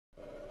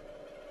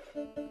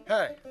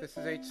Hi, this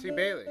is HC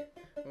Bailey.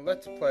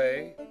 Let's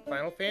play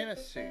Final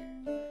Fantasy.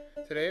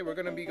 Today we're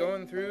going to be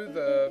going through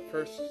the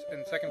first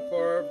and second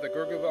floor of the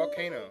Gurgu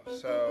Volcano,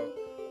 so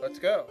let's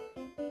go.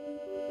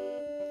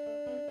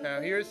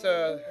 Now here's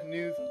a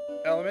new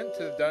element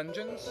to the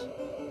dungeons.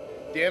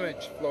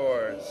 Damage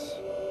floors.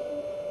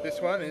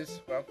 This one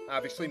is, well,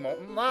 obviously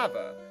molten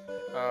lava.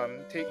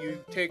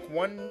 You take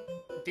 1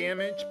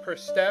 damage per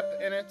step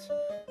in it,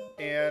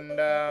 and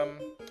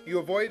you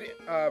avoid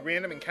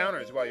random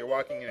encounters while you're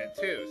walking in it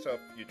too. So if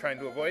you're trying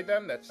to avoid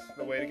them, that's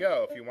the way to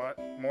go. If you want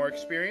more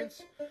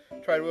experience,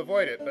 try to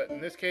avoid it. But in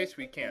this case,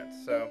 we can't.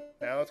 So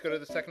now let's go to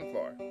the second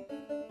floor.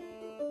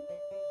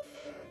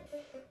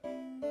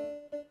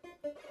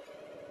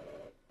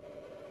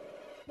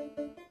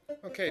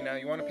 Okay, now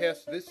you want to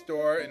pass this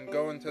door and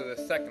go into the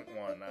second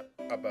one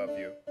above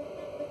you.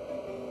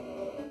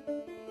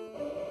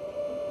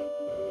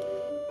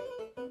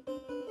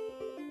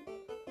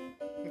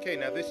 Okay,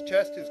 now this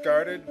chest is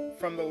guarded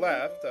from the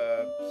left,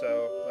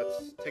 so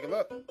let's take a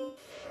look.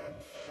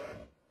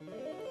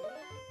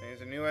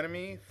 There's a new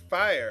enemy,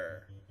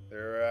 Fire.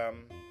 They're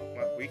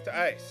well, weak to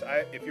ice.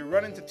 If you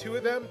run into 2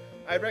 of them,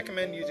 I'd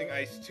recommend using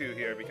Ice 2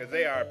 here because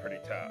they are pretty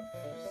tough.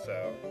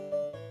 So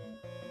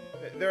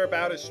they're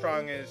about as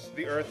strong as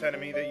the Earth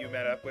enemy that you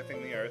met up with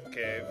in the Earth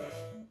Cave.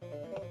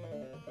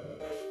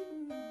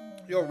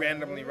 You'll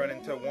randomly run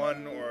into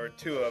 1 or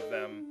 2 of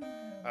them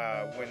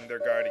when they're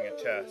guarding a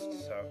chest.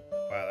 So,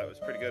 wow, that was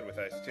pretty good with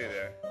Ice 2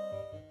 there.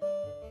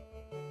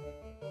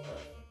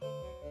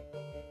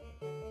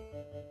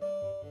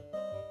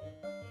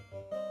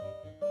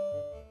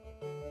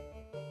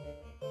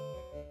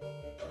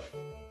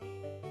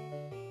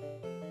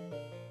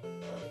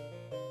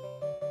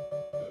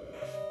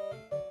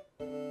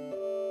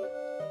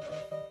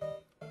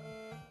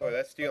 Boy,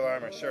 that steel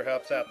armor sure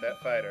helps out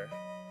that fighter.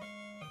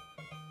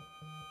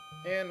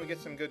 And we get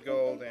some good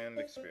gold and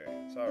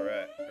experience.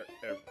 Alright.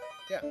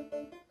 Yeah.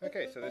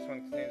 Okay, so this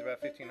one contains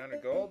about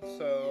 1,500 gold,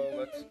 so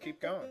let's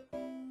keep going.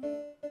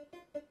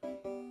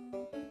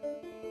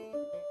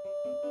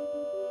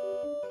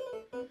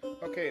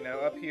 Okay, now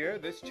up here,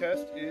 this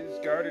chest is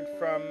guarded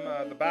from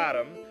the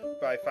bottom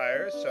by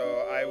fires,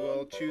 so I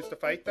will choose to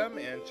fight them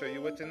and show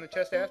you what's in the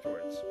chest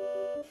afterwards.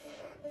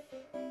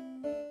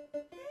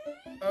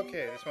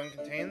 Okay, this one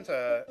contains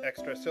an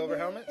extra silver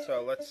helmet,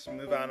 so let's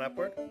move on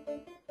upward.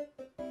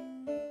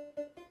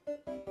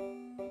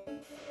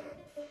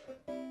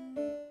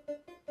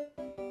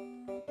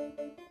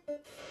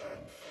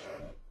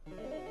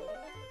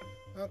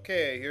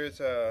 Okay, here's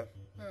a,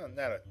 well,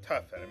 not a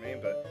tough enemy,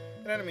 but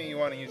an enemy you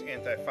want to use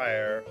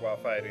anti-fire while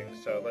fighting,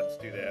 so let's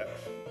do that.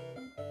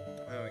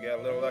 Oh, we got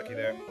a little lucky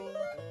there.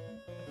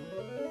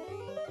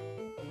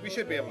 We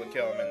should be able to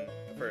kill him in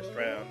the first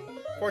round.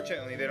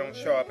 Fortunately, they don't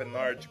show up in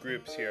large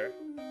groups here.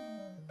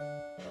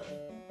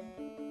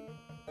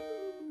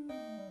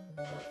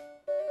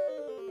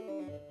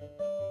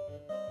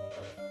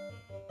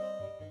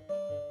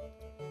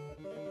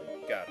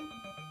 Got him.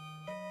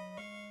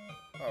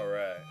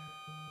 Alright.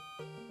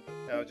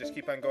 Now just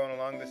keep on going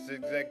along this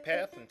zigzag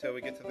path until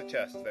we get to the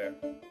chest there.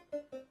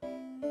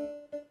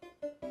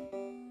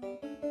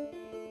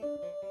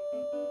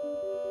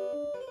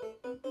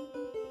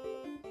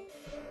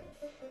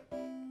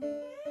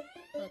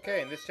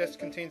 Okay, and this chest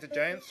contains a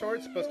giant sword.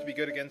 It's supposed to be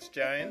good against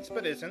giants,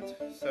 but isn't.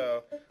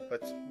 So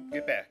let's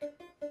get back.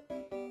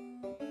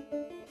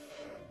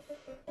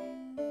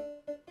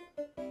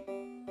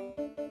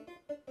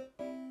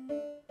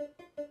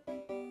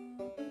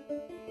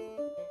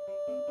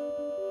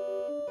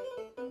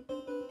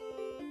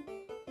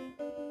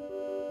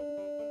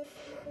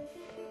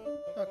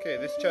 Okay,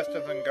 this chest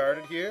is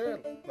unguarded here.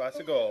 Lots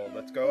of gold.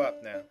 Let's go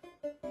up now.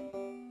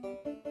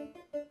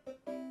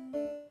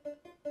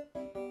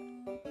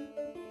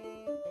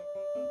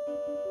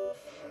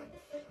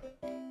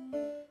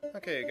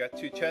 Okay, you got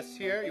 2 chests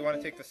here. You want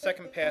to take the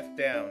second path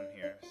down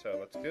here, so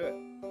let's do it.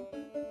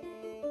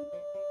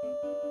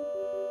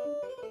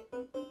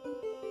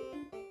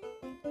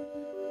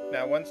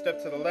 Now 1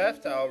 step to the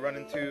left, I'll run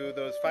into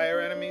those fire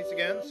enemies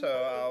again, so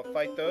I'll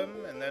fight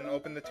them and then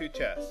open the 2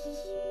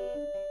 chests.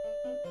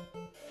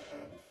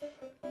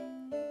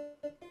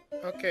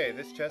 Okay,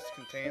 this chest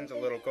contains a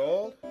little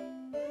gold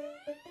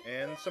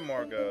and some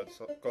more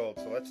gold,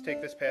 so let's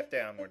take this path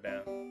downward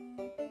now.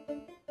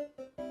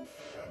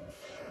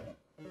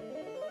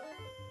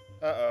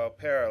 Uh-oh,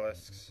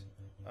 Paralisks.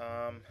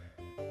 Well,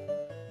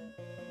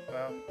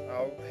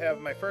 I'll have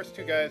my first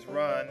 2 guys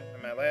run,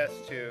 and my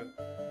last 2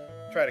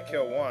 try to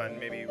kill 1,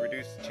 maybe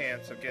reduce the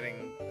chance of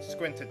getting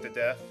squinted to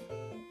death.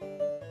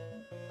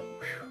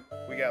 Whew,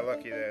 we got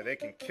lucky there. They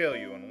can kill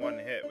you in 1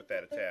 hit with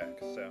that attack,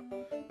 so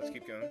let's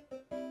keep going.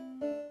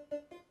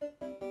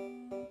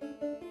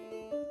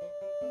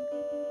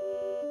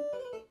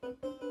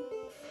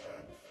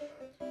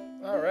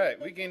 Alright,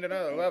 we gained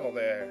another level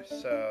there,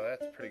 so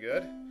that's pretty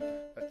good.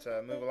 Let's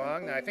move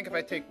along. Now, I think if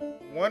I take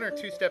 1 or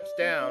 2 steps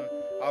down,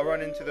 I'll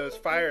run into those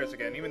fires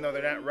again, even though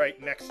they're not right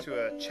next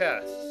to a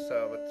chest.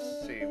 So let's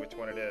see which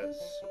one it is.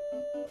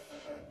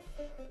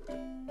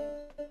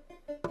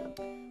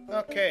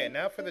 Okay,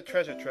 now for the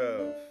treasure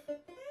trove.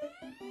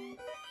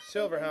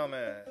 Silver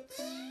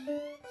helmets.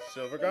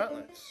 Silver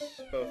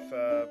gauntlets. Both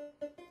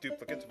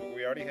duplicates of what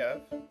we already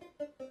have.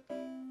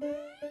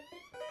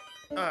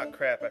 Ah,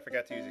 crap, I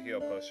forgot to use a heal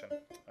potion.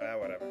 Ah,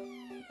 whatever.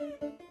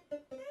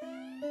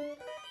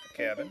 A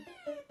cabin.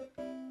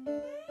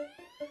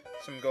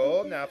 Some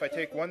gold. Now, if I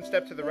take one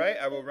step to the right,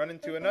 I will run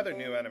into another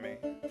new enemy.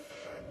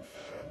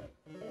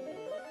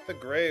 The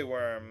Grey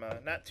Worm.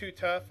 Not too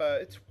tough.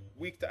 It's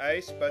weak to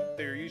ice, but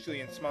they're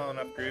usually in small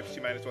enough groups.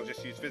 You might as well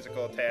just use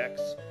physical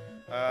attacks.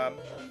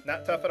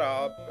 Not tough at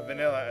all. A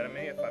vanilla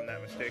enemy, if I'm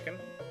not mistaken.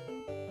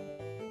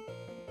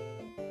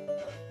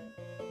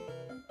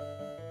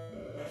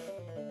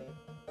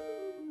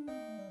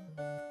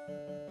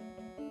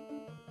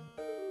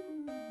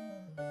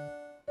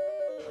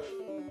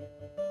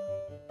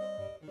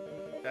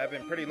 I've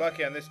been pretty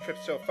lucky on this trip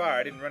so far.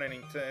 I didn't run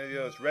into any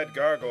of those red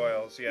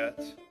gargoyles yet.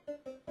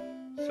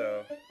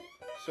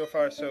 So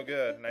far so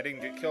good. And I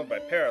didn't get killed by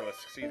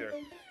Paralysis either.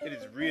 It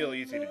is real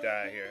easy to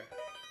die here.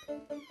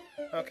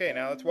 Okay,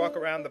 now let's walk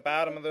around the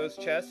bottom of those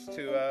chests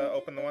to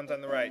open the ones on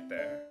the right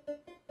there.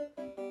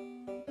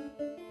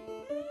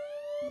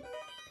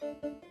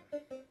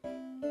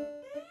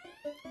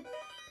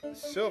 The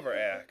Silver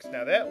Axe.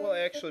 Now that will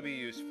actually be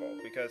useful,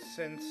 because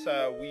since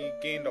we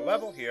gained a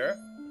level here,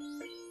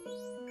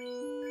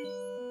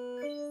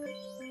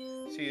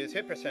 see his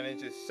hit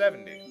percentage is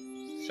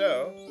 70.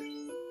 So,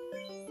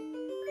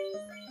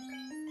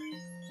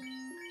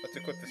 let's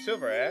equip the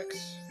Silver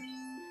Axe.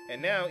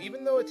 And now,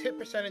 even though its hit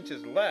percentage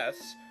is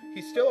less,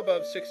 he's still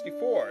above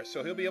 64,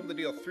 so he'll be able to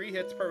deal 3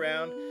 hits per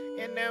round,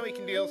 and now he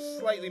can deal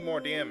slightly more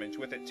damage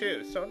with it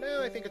too. So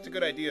now I think it's a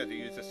good idea to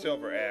use the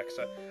Silver Axe.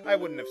 I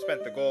wouldn't have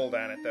spent the gold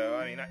on it though.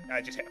 I mean,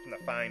 I just happened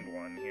to find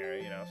one here,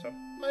 you know, so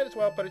might as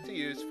well put it to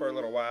use for a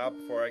little while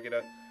before I get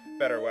a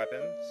better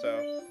weapon.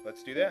 So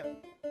let's do that.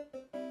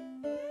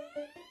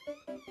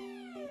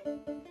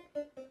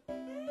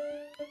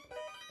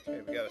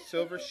 Okay, we got a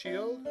silver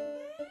shield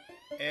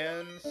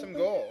and some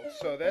gold.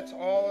 So that's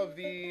all of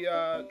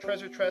the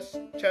treasure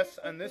chests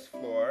on this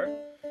floor.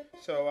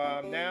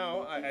 So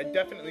now I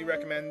definitely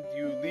recommend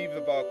you leave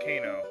the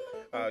volcano.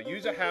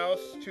 Use a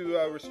house to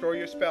restore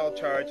your spell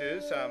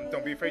charges.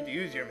 Don't be afraid to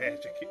use your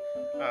magic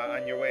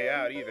on your way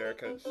out either,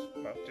 because,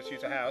 well, just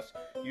use a house.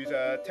 Use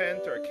a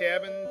tent or a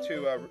cabin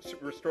to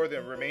restore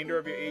the remainder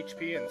of your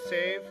HP and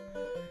save.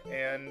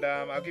 And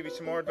I'll give you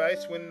some more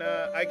advice when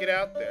I get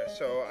out there.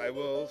 So I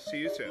will see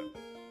you soon.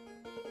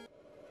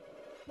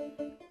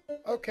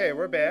 Okay,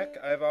 we're back.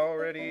 I've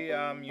already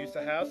used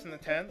the house and the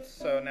tent,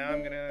 so now I'm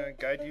going to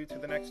guide you to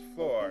the next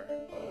floor.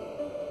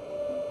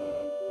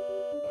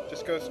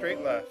 Just go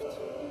straight left.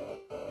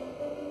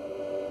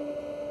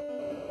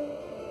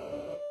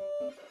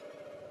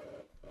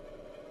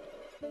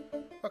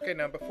 Okay,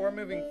 now before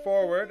moving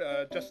forward,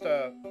 just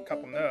a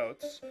couple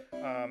notes.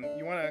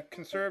 You want to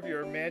conserve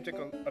your magic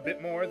a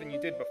bit more than you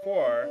did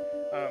before.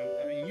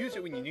 You use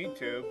it when you need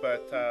to,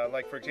 but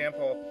like for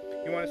example,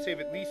 you want to save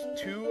at least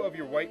 2 of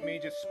your White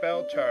Mage's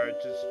spell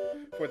charges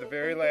for the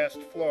very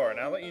last floor, and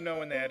I'll let you know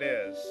when that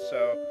is.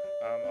 So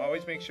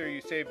always make sure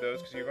you save those,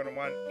 because you're going to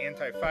want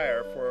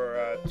anti-fire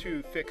for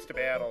 2 fixed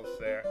battles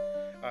there.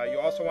 You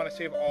also want to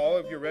save all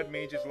of your Red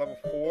Mage's level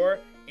 4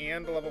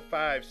 and level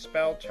 5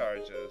 spell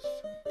charges.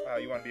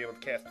 You want to be able to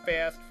cast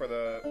fast for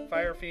the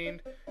Fire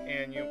Fiend,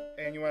 and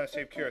you want to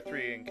save Cure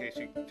 3 in case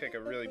you take a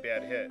really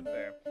bad hit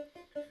there.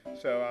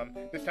 So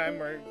this time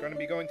we're going to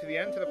be going to the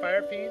end to the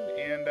Fire Fiend,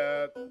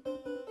 and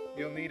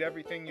you'll need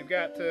everything you've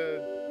got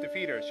to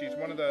defeat her. She's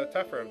one of the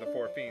tougher of the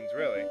 4 fiends,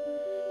 really.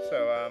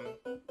 So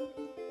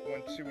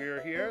once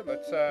we're here,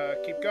 let's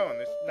keep going.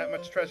 There's not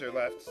much treasure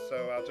left,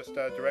 so I'll just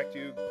direct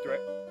you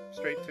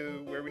straight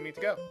to where we need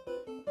to go.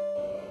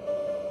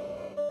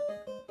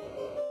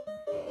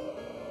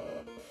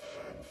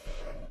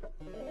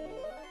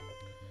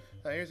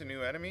 Now here's a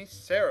new enemy,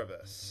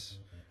 Cerebus.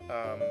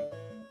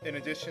 In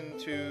addition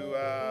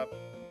to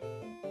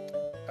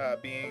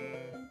being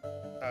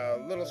a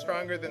little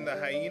stronger than the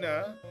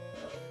hyena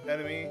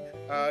enemy,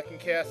 can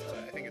cast,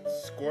 I think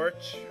it's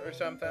Scorch or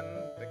something,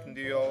 that can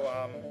deal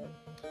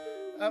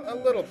a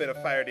little bit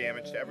of fire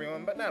damage to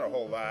everyone, but not a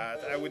whole lot.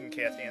 I wouldn't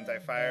cast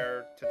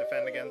anti-fire to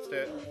defend against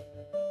it.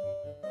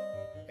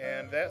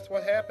 And that's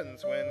what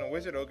happens when a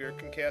Wizard Ogre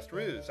can cast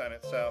Ruse on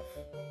itself.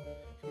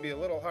 It can be a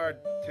little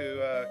hard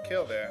to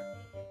kill there.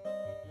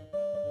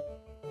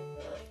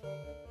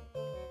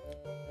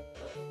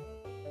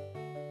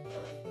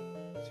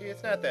 See,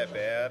 it's not that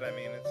bad. I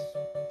mean,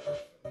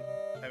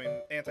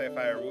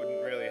 anti-fire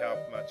wouldn't really help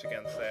much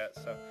against that,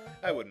 so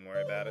I wouldn't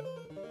worry about it.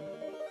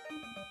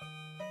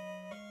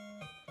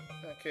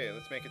 Okay,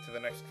 let's make it to the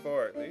next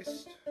floor at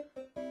least.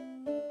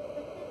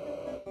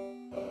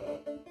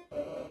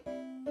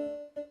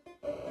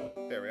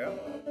 There we are.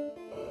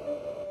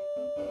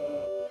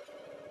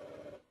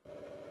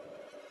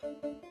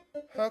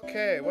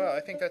 Okay, well, I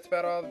think that's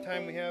about all the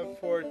time we have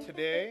for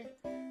today.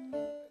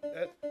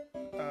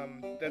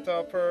 That's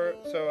all for,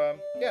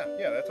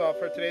 that's all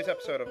for today's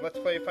episode of Let's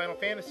Play Final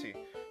Fantasy.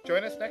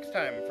 Join us next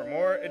time for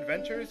more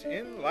adventures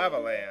in Lava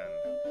Land.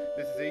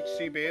 This is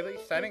H.C. Bailey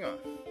signing off.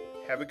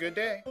 Have a good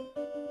day.